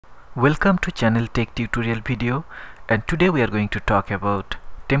Welcome to channel Tech Tutorial video, and today we are going to talk about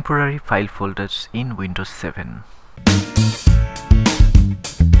temporary file folders in Windows 7.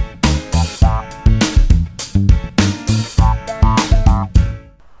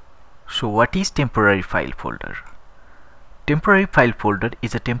 So what is temporary file folder? Temporary file folder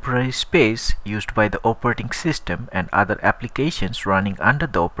is a temporary space used by the operating system and other applications running under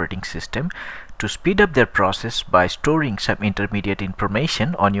the operating system to speed up their process by storing some intermediate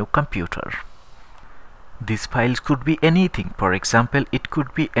information on your computer. These files could be anything. For example, it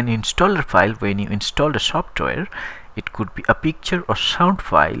could be an installer file when you install the software. It could be a picture or sound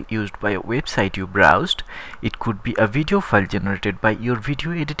file used by a website you browsed. It could be a video file generated by your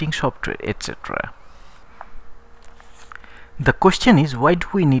video editing software, etc. The question is, why do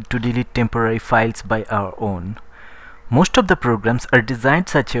we need to delete temporary files by our own? Most of the programs are designed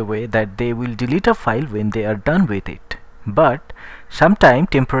such a way that they will delete a file when they are done with it. But sometimes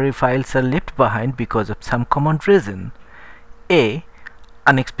temporary files are left behind because of some common reason. A.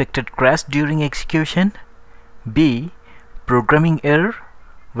 Unexpected crash during execution. B. Programming error,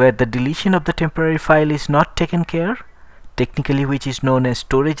 where the deletion of the temporary file is not taken care, technically which is known as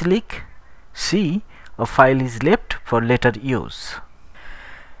storage leak. C. A file is left for later use.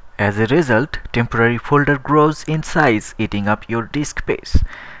 As a result, temporary folder grows in size, eating up your disk space.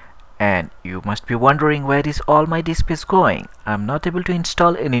 And you must be wondering, where is all my disk space going? I'm not able to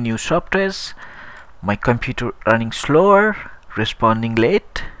install any new softwares. My computer running slower, responding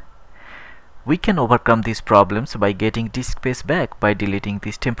late. We can overcome these problems by getting disk space back by deleting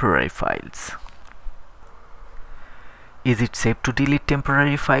these temporary files. Is it safe to delete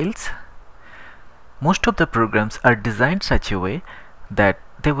temporary files? Most of the programs are designed such a way that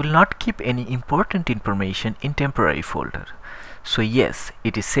they will not keep any important information in temporary folder. So yes,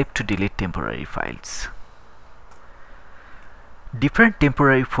 it is safe to delete temporary files. Different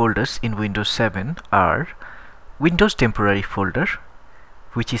temporary folders in Windows 7 are Windows temporary folder,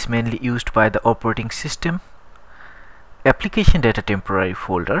 which is mainly used by the operating system, application data temporary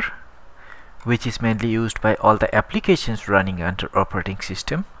folder, which is mainly used by all the applications running under operating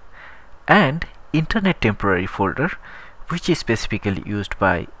system, and Internet temporary folder, which is specifically used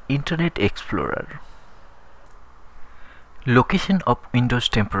by Internet Explorer. Location of Windows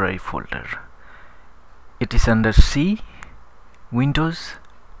temporary folder. It is under C, Windows,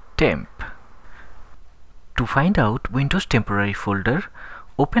 Temp. To find out Windows temporary folder,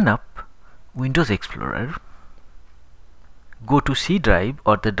 open up Windows Explorer, go to C drive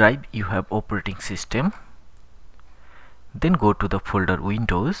or the drive you have operating system, then go to the folder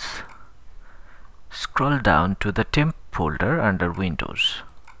Windows, scroll down to the temp folder under Windows.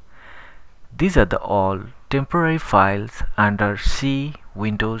 These are the all temporary files under C,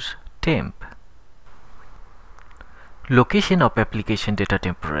 Windows, Temp. Location of application data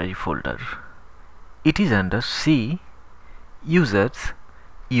temporary folder. It is under C, Users,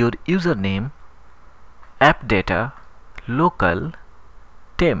 your username, app data, local,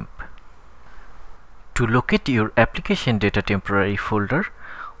 temp. To locate your application data temporary folder,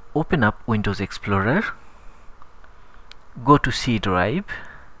 open up Windows Explorer, go to C drive,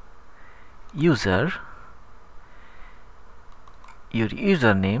 user, your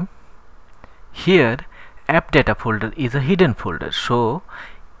username. Here app data folder is a hidden folder, so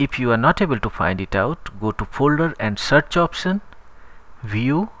if you are not able to find it out, go to folder and search option,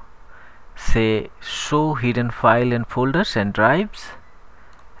 view, say show hidden file and folders and drives,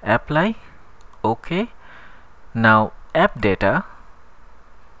 apply, OK. Now app data,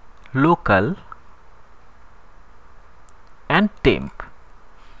 local and temp.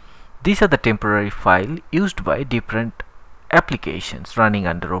 These are the temporary file used by different applications running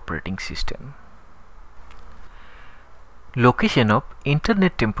under operating system. Location of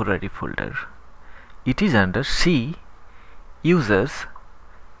Internet temporary folder. It is under C, Users,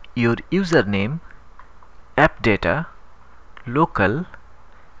 your username, app data, local,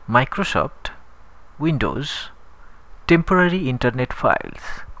 Microsoft, Windows, temporary internet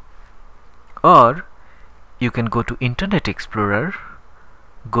files. Or you can go to Internet Explorer,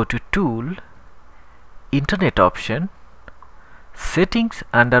 go to Tool, Internet option, Settings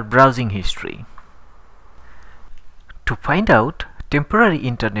under Browsing History. To find out temporary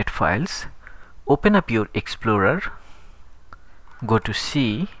internet files, open up your Explorer, go to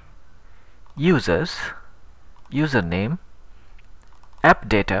C, Users, username, app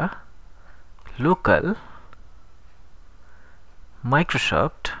data, local,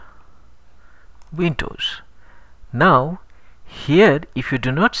 Microsoft, Windows. Now here, if you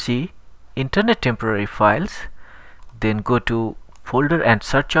do not see Internet temporary files, then go to folder and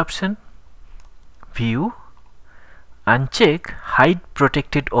search option, view, uncheck hide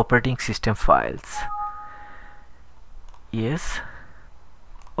protected operating system files. Yes.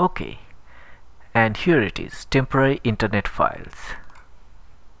 OK. And here it is, temporary internet files.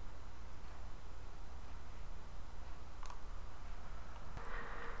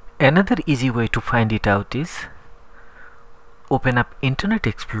 Another easy way to find it out is open up Internet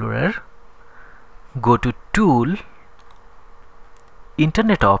Explorer, go to Tool,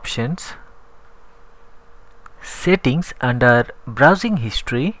 Internet Options, Settings under Browsing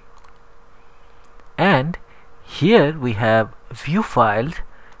History, and here we have View Files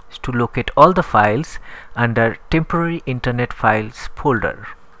to locate all the files under Temporary Internet Files folder.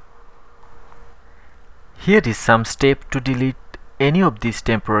 Here is some step to delete any of these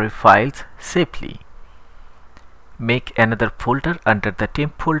temporary files safely. Make another folder under the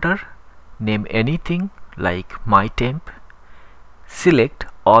temp folder, name anything like My Temp, select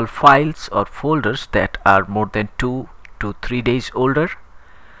all files or folders that are more than 2 to 3 days older,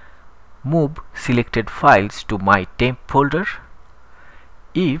 move selected files to My Temp folder.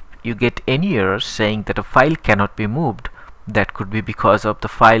 If you get any errors saying that a file cannot be moved, that could be because of the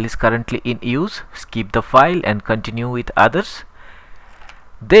file is currently in use, skip the file and continue with others.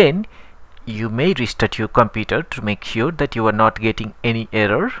 Then you may restart your computer to make sure that you are not getting any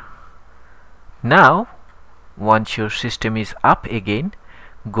error. Now, once your system is up again,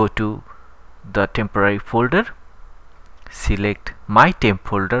 go to the temporary folder, select My Temp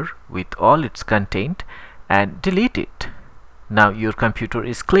folder with all its content and delete it. Now your computer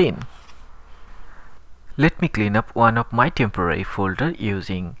is clean. Let me clean up one of my temporary folder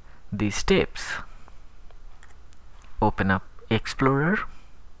using these steps. Open up Explorer,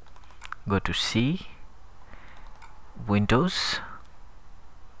 go to C, Windows,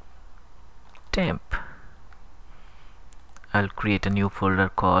 Temp. I'll create a new folder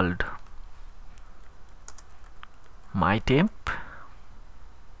called My Temp.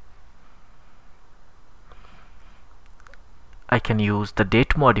 I can use the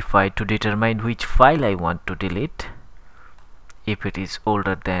date modifier to determine which file I want to delete, if it is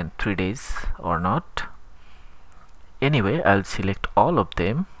older than 3 days or not. Anyway, I'll select all of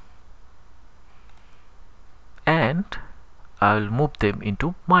them and I'll move them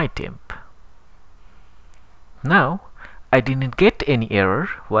into My Temp. Now I didn't get any error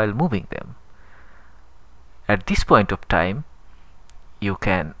while moving them. At this point of time, you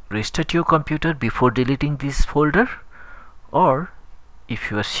can restart your computer before deleting this folder, or if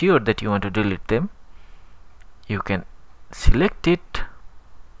you are sure that you want to delete them, you can select it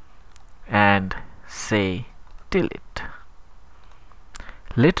and say delete.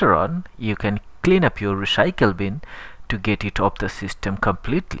 Later on, you can clean up your recycle bin to get it off the system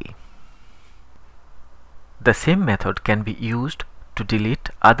completely. The same method can be used to delete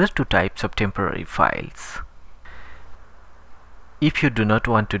other two types of temporary files. If you do not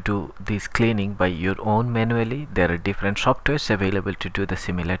want to do this cleaning by your own manually, there are different softwares available to do the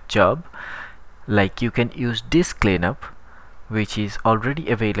similar job. Like you can use Disk Cleanup, which is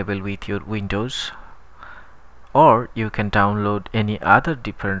already available with your Windows, or you can download any other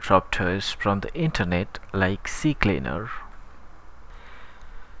different softwares from the internet like CCleaner.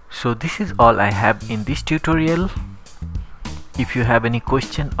 So this is all I have in this tutorial. If you have any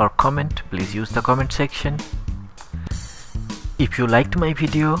question or comment, please use the comment section. If you liked my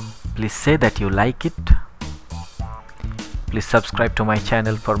video, please say that you like it. Please subscribe to my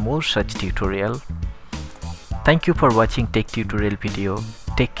channel for more such tutorial. Thank you for watching Tech Tutorial video.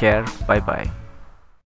 Take care. Bye bye.